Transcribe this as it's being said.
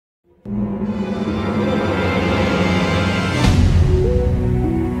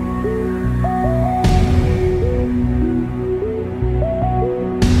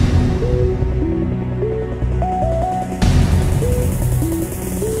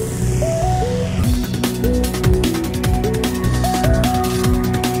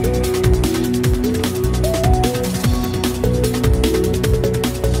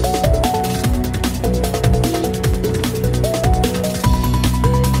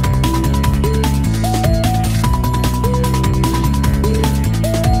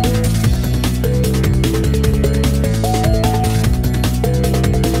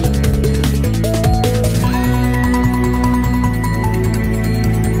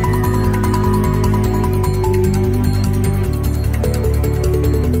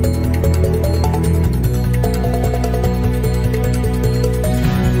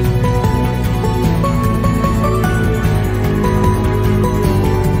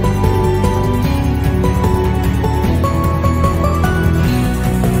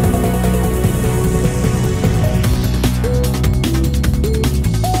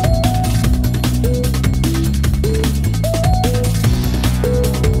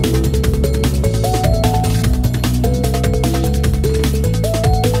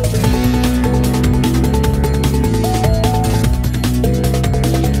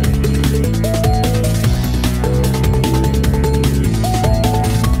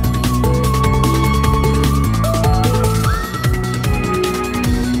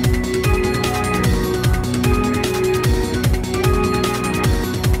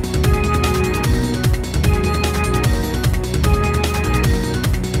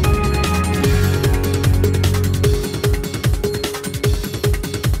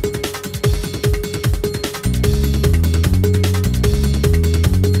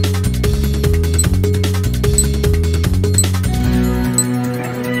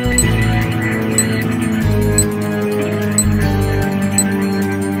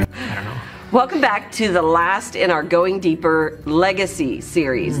Welcome back to the last in our Going Deeper Legacy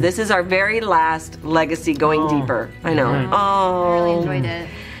series. This is our very last legacy Going Deeper. I know. I really enjoyed it.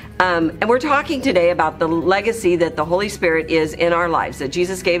 And we're talking today about the legacy that the Holy Spirit is in our lives, that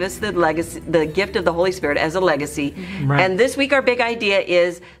Jesus gave us the legacy, the gift of the Holy Spirit as a legacy. Right. And this week our big idea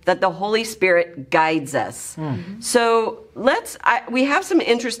is that the Holy Spirit guides us. So we have some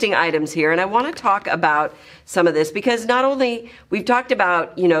interesting items here, and I want to talk about some of this because not only we've talked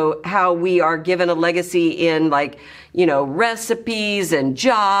about, how we are given a legacy in recipes and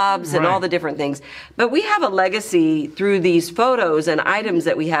jobs and all the different things, but we have a legacy through these photos and items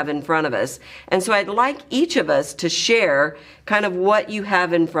that we have in front of us. And so I'd like each of us to share kind of what you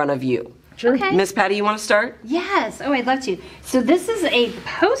have in front of you. Sure. Okay. Miss Patty, you want to start? Yes. Oh, I'd love to. So this is a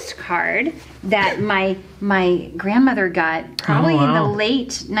postcard that my grandmother got probably in the late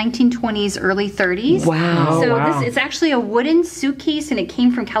 1920s, early 30s. Wow. So it's actually a wooden suitcase, and it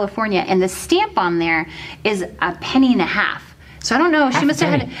came from California. And the stamp on there is a penny and a half. So I don't know. She must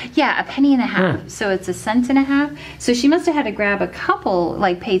have had, a penny and a half. So it's a cent and a half. So she must have had to grab a couple,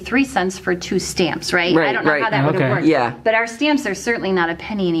 pay 3 cents for 2 stamps, right? I don't know how that would have worked. Yeah. But our stamps are certainly not a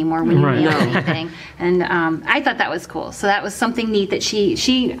penny anymore when you mail anything. And I thought that was cool. So that was something neat that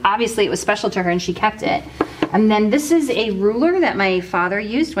she obviously it was special to her and she kept it. And then this is a ruler that my father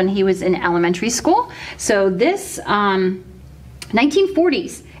used when he was in elementary school. So this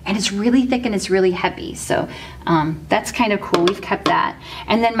 1940s. And it's really thick and it's really heavy. So that's kind of cool. We've kept that.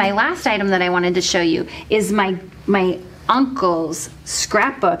 And then my last item that I wanted to show you is my uncle's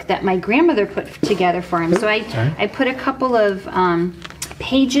scrapbook that my grandmother put together for him. So I put a couple of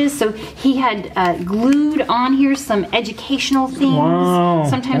pages. So he had glued on here some educational things.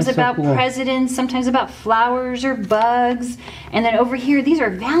 Sometimes about presidents, sometimes about flowers or bugs. And then over here, these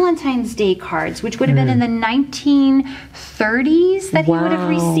are Valentine's Day cards, which would have been in the 1930s that he would have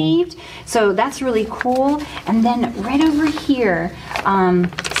received. So that's really cool. And then right over here,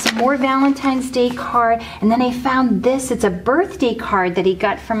 some more Valentine's Day card. And then I found this. It's a birthday card that he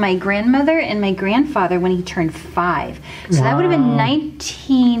got from my grandmother and my grandfather when he turned 5. So that would have been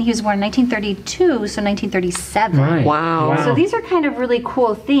he was born in 1932, so 1937. Right. Wow. So these are kind of really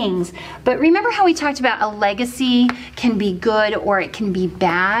cool things. But remember how we talked about a legacy can be good or it can be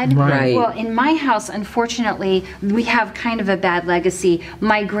bad? Right. Well, in my house, unfortunately, we have kind of a bad legacy.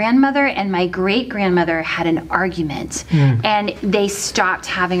 My grandmother and my great-grandmother had an argument, and they stopped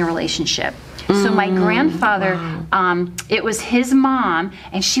having a relationship. So my grandfather, it was his mom,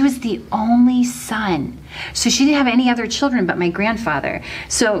 and she was the only son. So she didn't have any other children but my grandfather.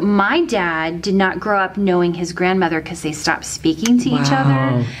 So my dad did not grow up knowing his grandmother because they stopped speaking to each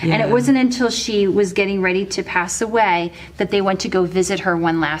other. Yeah. And it wasn't until she was getting ready to pass away that they went to go visit her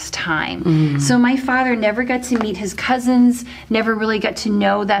one last time. So my father never got to meet his cousins, never really got to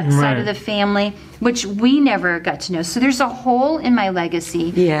know that side of the family, which we never got to know. So there's a hole in my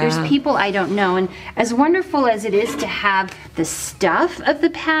legacy. Yeah. There's people I don't know. And as wonderful as it is to have the stuff of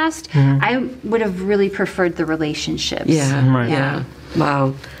the past, I would have really preferred the relationships. Yeah.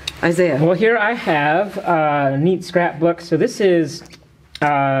 Wow. Isaiah. Well, here I have a neat scrapbook. So this is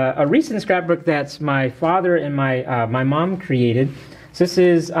a recent scrapbook that my father and my mom created. So this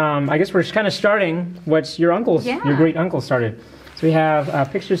is, I guess we're kind of starting what your great uncle started. So we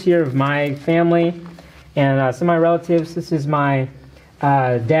have pictures here of my family and some of my relatives. This is my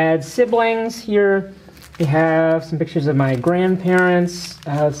dad's siblings here. We have some pictures of my grandparents.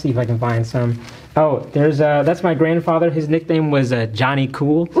 Let's see if I can find some. Oh, that's my grandfather. His nickname was Johnny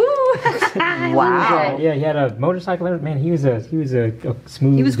Cool. Ooh! Wow. Yeah, he had a motorcycle. Man, he was a smooth.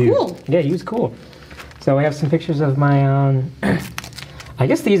 He was dude. cool. Yeah, he was cool. So we have some pictures of my I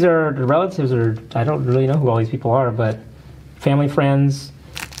guess these are the relatives, or I don't really know who all these people are, but family, friends,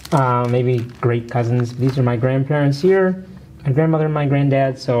 maybe great cousins. These are my grandparents here, my grandmother and my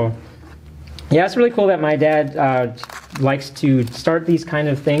granddad. So yeah, it's really cool that my dad likes to start these kind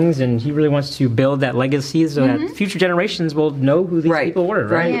of things, and he really wants to build that legacy so that future generations will know who these people were,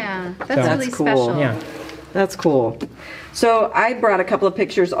 right? Yeah, that's So- really cool. special. Yeah. That's cool. So I brought a couple of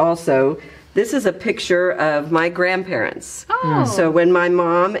pictures also. This is a picture of my grandparents. Oh. So when my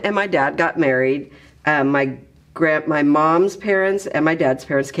mom and my dad got married, my mom's parents and my dad's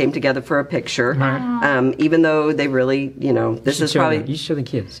parents came together for a picture. Even though they really, this is probably... You show the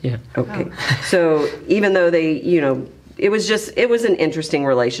kids, yeah. Okay. So even though they, it was an interesting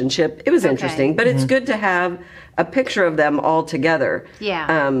relationship. It was interesting, but it's good to have a picture of them all together.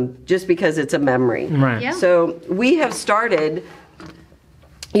 Yeah. Just because it's a memory. Right. Yeah. So we have started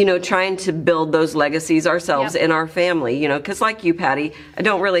trying to build those legacies ourselves in our family, because like you, Patty, I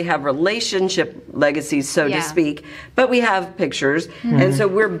don't really have relationship legacies, so to speak, but we have pictures. And so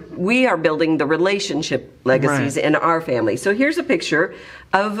we are building the relationship legacies in our family. So here's a picture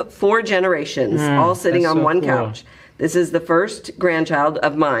of 4 generations all sitting on one couch. This is the first grandchild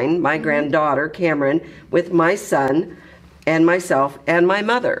of mine, my granddaughter, Cameron, with my son, and myself and my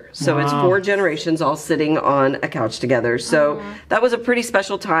mother. So it's 4 generations all sitting on a couch together. So that was a pretty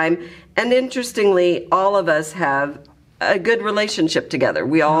special time. And interestingly, all of us have a good relationship together.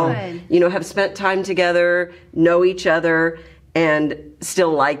 We all, have spent time together, know each other, and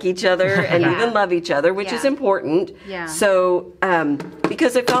still like each other and even love each other, which is important. So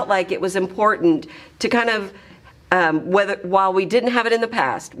because I felt like it was important to kind of while we didn't have it in the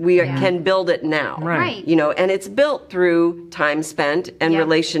past, we can build it now. Right. And it's built through time spent and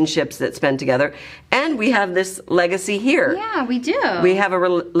relationships that spend together. And we have this legacy here. Yeah, we do. We have a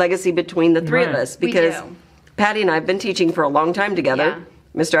legacy between the 3 of us because Patty and I have been teaching for a long time together.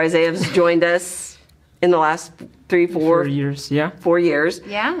 Mr. Isaiah has joined us in the last 4 years. 4 years.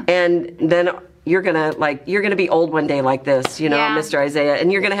 Yeah. And then you're gonna be old one day like this, Mr. Isaiah,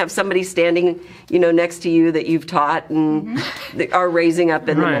 and you're gonna have somebody standing, next to you that you've taught and that are raising up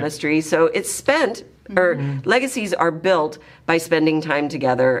in the ministry. So it's spent, or legacies are built by spending time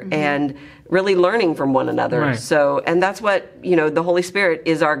together and really learning from one another. So, and that's what, the Holy Spirit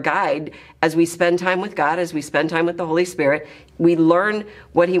is our guide as we spend time with God, as we spend time with the Holy Spirit. We learn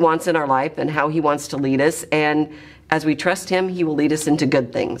what He wants in our life and how He wants to lead us, and as we trust Him, He will lead us into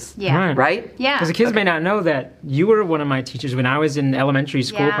good things. Yeah. Right? Yeah. Because the kids may not know that you were one of my teachers when I was in elementary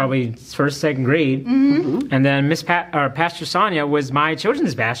school, probably 1st, 2nd grade. And then Pastor Sonia was my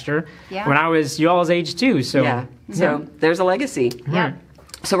children's pastor when I was y'all's age too. So, so there's a legacy. Yeah.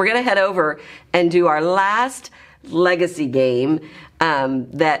 So we're going to head over and do our last legacy game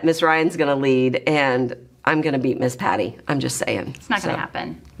that Miss Ryan's going to lead, and I'm going to beat Miss Patty. I'm just saying. It's not going to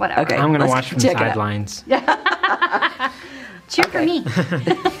happen. Whatever. Okay. I'm going to let's watch from check it out. sidelines. Cheer for me.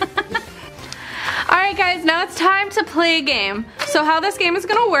 Alright guys, now it's time to play a game. So how this game is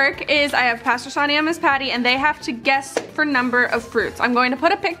going to work is I have Pastor Sonia and Miss Patty, and they have to guess for number of fruits. I'm going to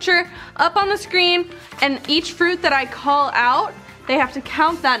put a picture up on the screen, and each fruit that I call out, they have to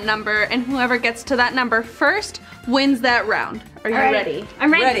count that number, and whoever gets to that number first wins that round. Are you ready?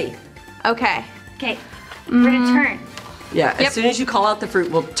 I'm ready. Okay. Okay. We're going to turn. Yeah, as soon as you call out the fruit,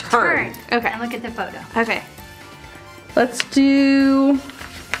 we'll turn. Okay. And look at the photo. Okay. Let's do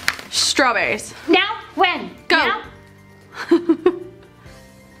strawberries. Now? When? Go. Now?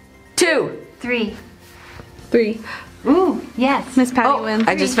 2. 3. 3. Ooh, yes. Miss Patty wins.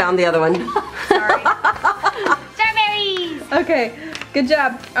 I just found the other one. Sorry. Strawberries! Okay, good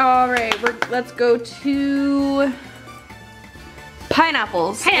job. Alright, let's go to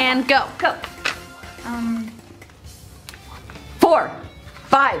pineapples. And go. Go. 4.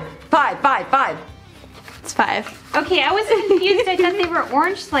 5. 5. It's 5. Okay, I was confused. I thought they were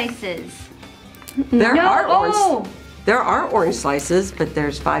orange slices. There are Oh! orange. There are orange slices, but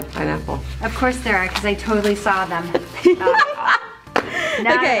there's 5 pineapple. Of course there are, because I totally saw them.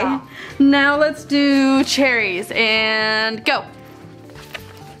 Not Okay, at all. now let's do cherries and go.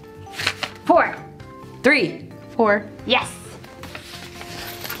 4. 3. 4. Yes.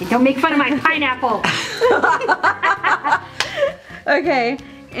 Okay, don't make fun of my pineapple. Okay,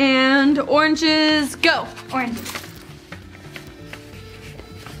 and oranges, go. Orange.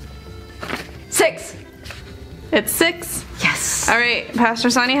 6. It's 6. Yes. All right, Pastor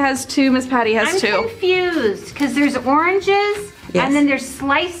Sonia has 2, Miss Patty has I'm 2. confused, because there's oranges, Yes. and then there's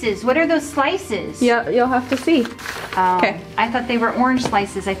slices. What are those slices? Yeah, you'll have to see. Oh, Okay. I thought they were orange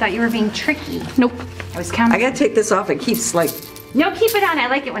slices. I thought you were being tricky. Nope. I was counting. I gotta take this off. It keeps like. No, keep it on. I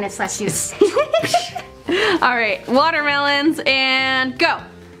like it when it's less juice. All right, watermelons and go.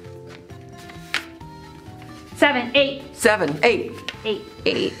 7, 8, 7, 8. 8,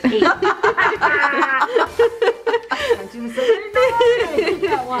 8. 8. Don't do this every time.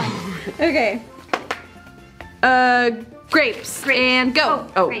 Got one. Okay. Grapes and go.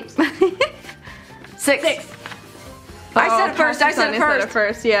 Oh. Grapes. 6. 6. I said it first. I said it Sonia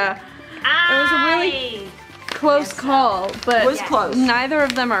first. Yeah. It was a really close call, but It was close. neither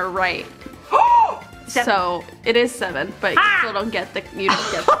of them are right. 7. So it is 7, but you still don't get the. You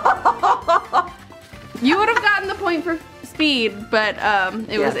don't get. You would have gotten the point for speed, but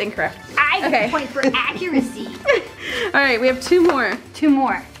it was incorrect. I get Okay. the point for accuracy. All right, we have 2 more. 2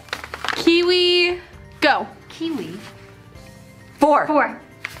 more. Kiwi, go. Kiwi. 4. 4.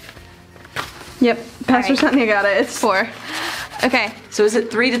 Yep, Pastor right. Sonia got it. It's 4. Okay, So is it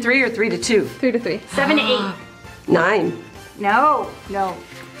 3 to 3 or 3 to 2? 3 to 3. 7 to 8. 9. No, no.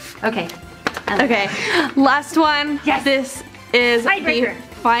 Okay. Okay, last one. Yes. This is Tiebreaker.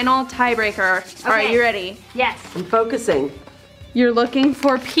 the final tiebreaker. All right, Okay. you ready? Yes. I'm focusing. You're looking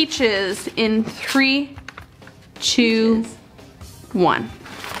for peaches in 3, 2, 1.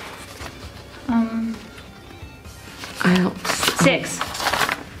 I don't. 6.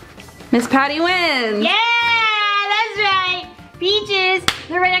 Miss Patty wins. Yeah, that's right. Peaches.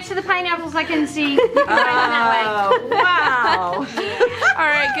 They're right next to the pineapples. I can see. You can find them that way. Oh, wow. All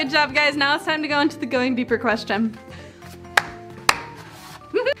right, good job, guys. Now it's time to go into the going deeper question.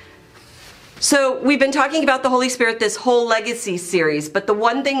 So we've been talking about the Holy Spirit this whole legacy series, but the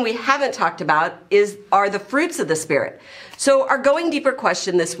one thing we haven't talked about are the fruits of the Spirit. So our going deeper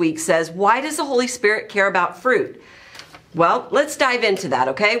question this week says, why does the Holy Spirit care about fruit? Well, let's dive into that,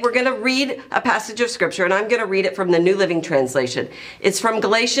 okay? We're going to read a passage of scripture, and I'm going to read it from the New Living Translation. It's from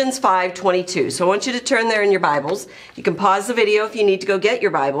Galatians 5:22. So I want you to turn there in your Bibles. You can pause the video if you need to go get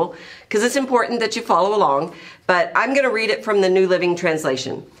your Bible, because it's important that you follow along. But I'm going to read it from the New Living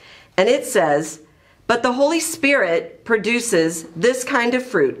Translation. And it says, but the Holy Spirit produces this kind of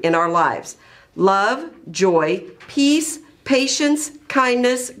fruit in our lives: love, joy, peace, patience,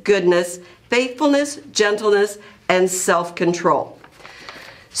 kindness, goodness, faithfulness, gentleness, and self-control.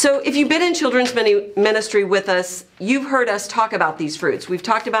 So if you've been in children's ministry with us, you've heard us talk about these fruits. We've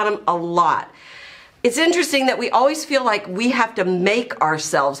talked about them a lot. It's interesting that we always feel like we have to make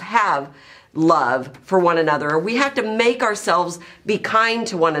ourselves have love for one another, or we have to make ourselves be kind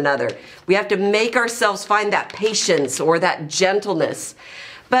to one another. We have to make ourselves find that patience or that gentleness.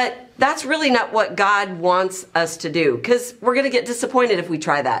 But that's really not what God wants us to do, because we're going to get disappointed if we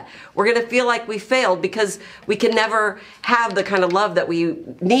try that. We're going to feel like we failed because we can never have the kind of love that we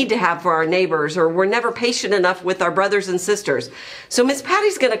need to have for our neighbors, or we're never patient enough with our brothers and sisters. So Miss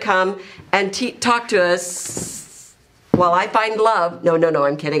Patty's going to come and talk to us while I find love. No,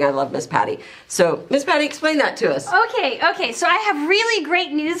 I'm kidding. I love Miss Patty. So Miss Patty, explain that to us. Okay, so I have really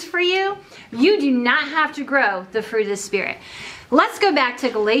great news for you. You do not have to grow the fruit of the Spirit. Let's go back to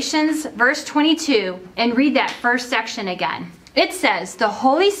Galatians verse 22 and read that first section again. It says, the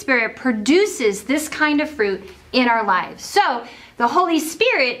Holy Spirit produces this kind of fruit in our lives. So the Holy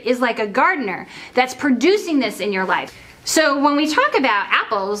Spirit is like a gardener that's producing this in your life. So when we talk about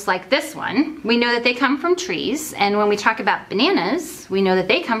apples like this one, we know that they come from trees. And when we talk about bananas, we know that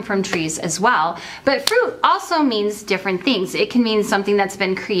they come from trees as well. But fruit also means different things. It can mean something that's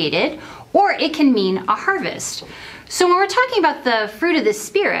been created, or it can mean a harvest. So when we're talking about the fruit of the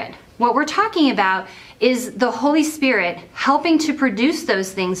Spirit, what we're talking about is the Holy Spirit helping to produce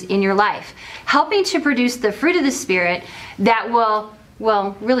those things in your life, helping to produce the fruit of the Spirit that will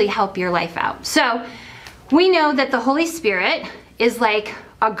really help your life out. So we know that the Holy Spirit is like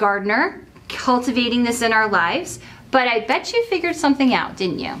a gardener cultivating this in our lives, but I bet you figured something out,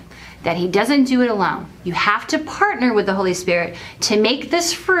 didn't you? That he doesn't do it alone. You have to partner with the Holy Spirit to make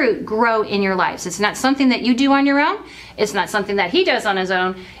this fruit grow in your lives. It's not something that you do on your own. It's not something that he does on his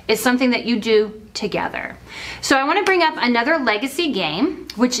own. It's something that you do together. So I want to bring up another legacy game,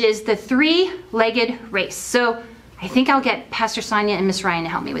 which is the three-legged race. So I think I'll get Pastor Sonia and Miss Ryan to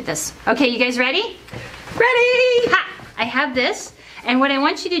help me with this. Okay, you guys ready? Ready? Ha! I have this. And what I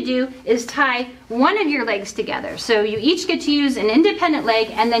want you to do is tie one of your legs together. So you each get to use an independent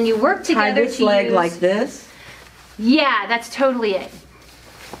leg, and then you work together Tie this leg like this? Yeah, that's totally it.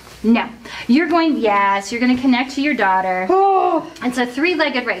 No. You're going to connect to your daughter. Oh. It's a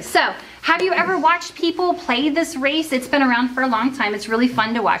three-legged race. So, have you ever watched people play this race? It's been around for a long time. It's really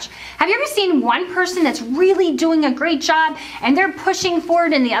fun to watch. Have you ever seen one person that's really doing a great job and they're pushing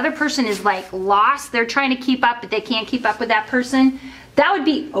forward and the other person is like lost? They're trying to keep up, but they can't keep up with that person? That would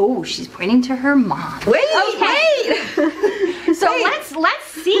be, oh, she's pointing to her mom. Wait. So let's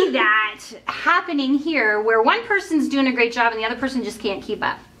see that happening here where one person's doing a great job and the other person just can't keep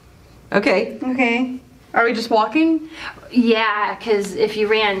up. Okay. Are we just walking? Yeah, because if you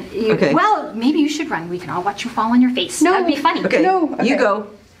ran, Okay. Well, maybe you should run. We can all watch you fall on your face. No. That'd be funny. Okay. No, okay. You go.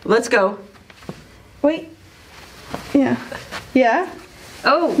 Let's go. Wait. Yeah. Yeah?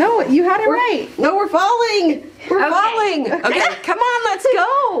 Oh. No, you had it right. No, we're falling. We're Okay. falling. Okay, come on, let's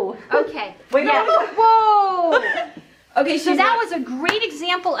go. Okay. Wait, yeah. no. Whoa. Okay, So that was a great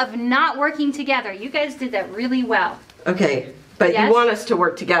example of not working together. You guys did that really well. Okay, but Yes? you want us to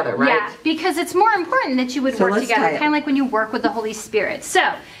work together, right? Yeah, because it's more important that you would So work let's together, tie it. kind of like when you work with the Holy Spirit.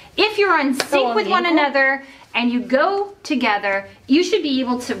 So, if you're on sync on with the one ankle? another and you go together, you should be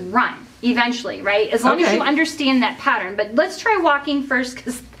able to run eventually, right? As long as Okay. you understand that pattern. But let's try walking first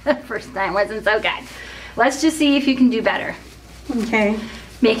because the first time wasn't so good. Let's just see if you can do better. Okay.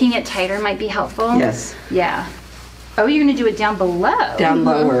 Making it tighter might be helpful. Yes. Yeah. Oh, you're going to do it down below. Down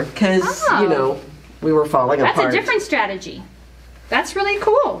lower, because, Oh. you know, we were falling That's apart. a different strategy. That's really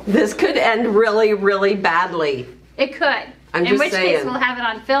cool. This could end really, really badly. It could. I'm In just which case, saying. we'll have it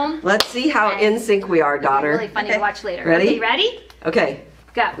on film. Let's see how Okay. in sync we are, daughter. Really funny to watch later. Ready? Okay, ready? Okay.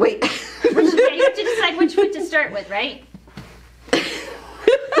 Go. Wait. Yeah, you have to decide which foot to start with, right? Oh,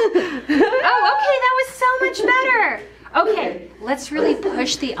 okay, that was so much better. Okay, let's really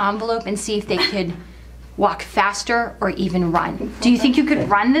push the envelope and see if they could walk faster or even run. Do you think you could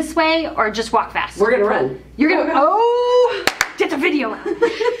run this way or just walk fast? We're going to run. You're gonna, oh, get the video out.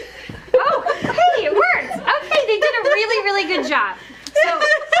 Oh, hey, it worked. Okay, they did a really, really good job. So,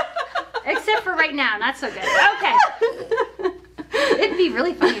 except for right now, not so good. Okay. It'd be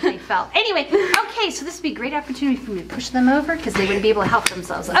really funny if they fell. Anyway, okay, so this would be a great opportunity for me to push them over because they wouldn't be able to help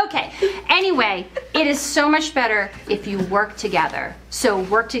themselves. Okay, anyway, it is so much better if you work together. So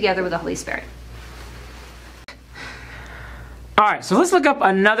work together with the Holy Spirit. All right, so let's look up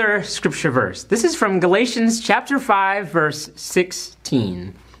another scripture verse. This is from Galatians chapter 5, verse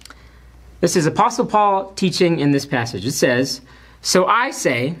 16. This is Apostle Paul teaching in this passage. It says, "So I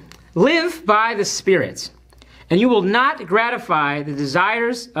say, live by the Spirit, and you will not gratify the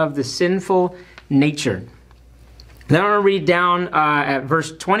desires of the sinful nature." Then I'm going to read down at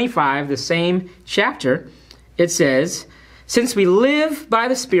verse 25, the same chapter. It says, "Since we live by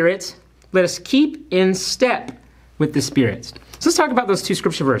the Spirit, let us keep in step with the Spirit." So let's talk about those two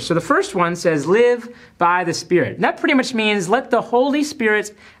scripture verses. So the first one says, live by the Spirit. And that pretty much means let the Holy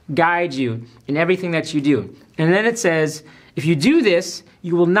Spirit guide you in everything that you do. And then it says, if you do this,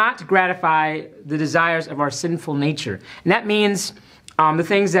 you will not gratify the desires of our sinful nature. And that means the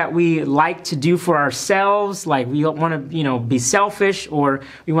things that we like to do for ourselves, like we want to, be selfish, or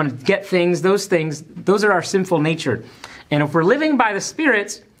we want to get things, those are our sinful nature. And if we're living by the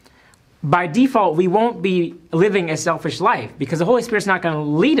Spirit, by default, we won't be living a selfish life because the Holy Spirit's not going to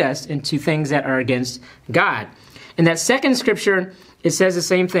lead us into things that are against God. In that second scripture, it says the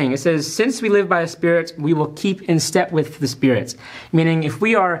same thing. It says, since we live by the Spirit, we will keep in step with the Spirit. Meaning, if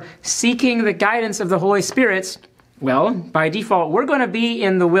we are seeking the guidance of the Holy Spirit, well, by default, we're going to be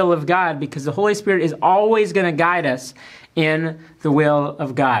in the will of God because the Holy Spirit is always going to guide us in the will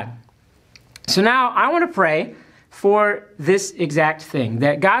of God. So now I want to pray for this exact thing,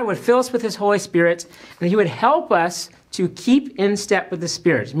 that God would fill us with His Holy Spirit and He would help us to keep in step with the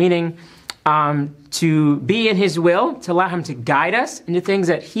Spirit, meaning to be in His will, to allow Him to guide us into things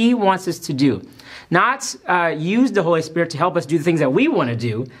that He wants us to do. Not use the Holy Spirit to help us do the things that we want to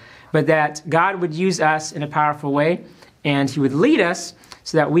do, but that God would use us in a powerful way and He would lead us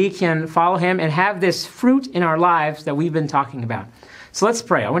so that we can follow Him and have this fruit in our lives that we've been talking about. So let's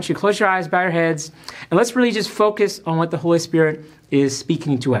pray. I want you to close your eyes, bow your heads, and let's really just focus on what the Holy Spirit is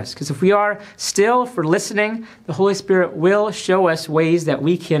speaking to us. Because if we are still for listening, the Holy Spirit will show us ways that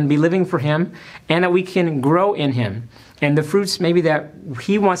we can be living for Him and that we can grow in Him. And the fruits maybe that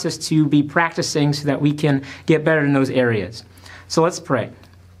He wants us to be practicing so that we can get better in those areas. So let's pray.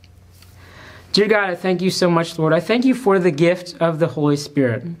 Dear God, I thank you so much, Lord. I thank you for the gift of the Holy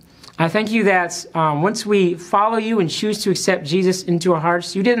Spirit. I thank you that once we follow you and choose to accept Jesus into our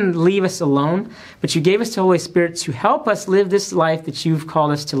hearts, you didn't leave us alone, but you gave us the Holy Spirit to help us live this life that you've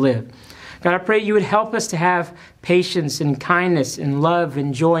called us to live. God, I pray you would help us to have patience and kindness and love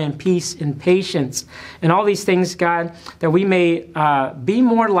and joy and peace and patience and all these things, God, that we may be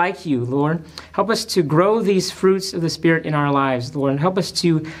more like you, Lord. Help us to grow these fruits of the Spirit in our lives, Lord, and help us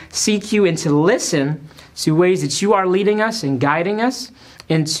to seek you and to listen to ways that you are leading us and guiding us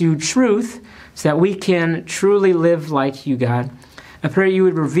into truth so that we can truly live like you, God. I pray you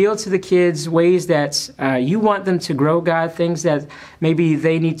would reveal to the kids ways that you want them to grow, God, things that maybe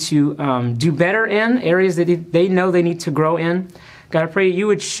they need to do better in, areas that they know they need to grow in. God, I pray you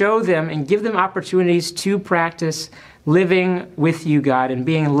would show them and give them opportunities to practice living with you, God, and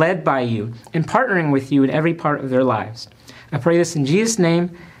being led by you and partnering with you in every part of their lives. I pray this in Jesus'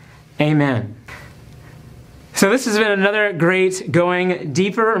 name, amen. So this has been another great Going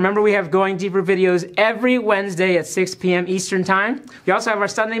Deeper. Remember, we have Going Deeper videos every Wednesday at 6 p.m. Eastern Time. We also have our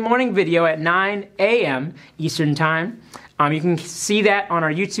Sunday morning video at 9 a.m. Eastern Time. You can see that on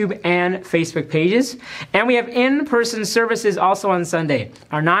our YouTube and Facebook pages. And we have in-person services also on Sunday,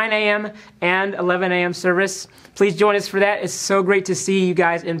 our 9 a.m. and 11 a.m. service. Please join us for that. It's so great to see you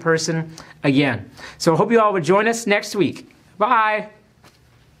guys in person again. So I hope you all would join us next week. Bye.